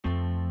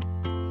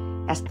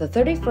As the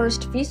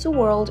 31st FISU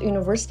World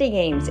University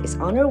Games is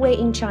underway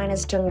in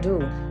China's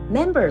Chengdu,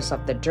 members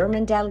of the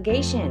German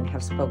delegation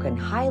have spoken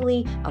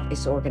highly of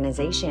its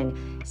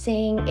organization,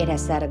 saying it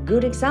has set a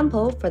good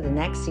example for the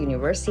next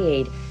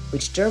Universiade,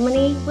 which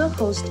Germany will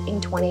host in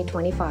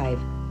 2025.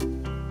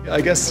 I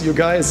guess you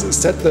guys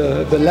set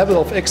the level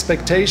of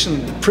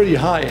expectation pretty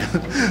high.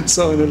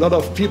 So a lot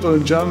of people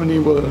in Germany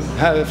will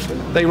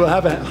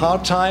have a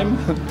hard time.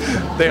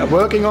 They are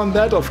working on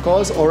that, of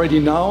course, already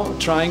now,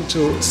 trying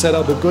to set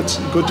up a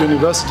good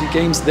university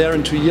games there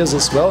in 2 years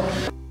as well.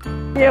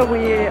 Here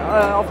we,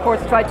 of course,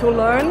 try to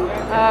learn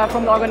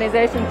from the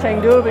organization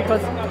Chengdu,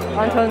 because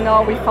until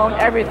now we found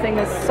everything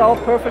is so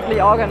perfectly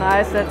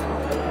organized that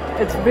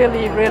it's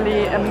really,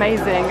 really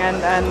amazing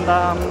and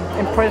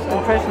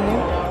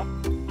impressive.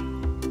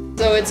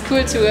 So it's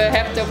cool to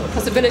have the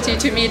possibility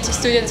to meet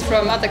students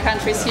from other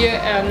countries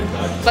here,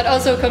 but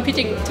also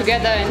competing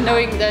together and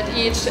knowing that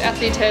each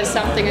athlete has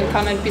something in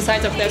common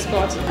besides of their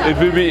sport. It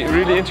will be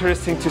really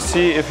interesting to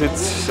see if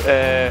it's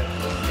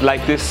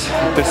like this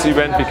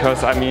event,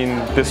 because I mean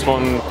this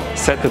one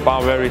set the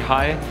bar very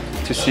high,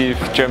 to see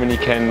if Germany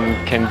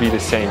can be the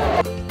same.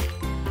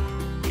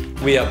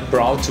 We are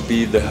proud to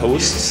be the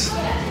hosts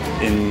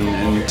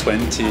in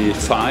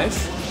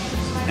 25.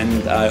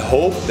 And I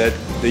hope that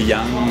the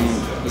young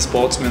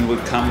sportsmen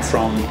will come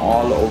from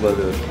all over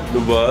the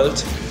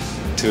world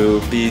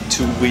to be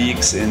 2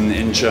 weeks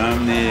in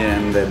Germany,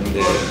 and then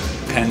they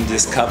can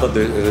discover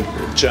the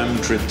German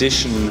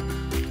tradition.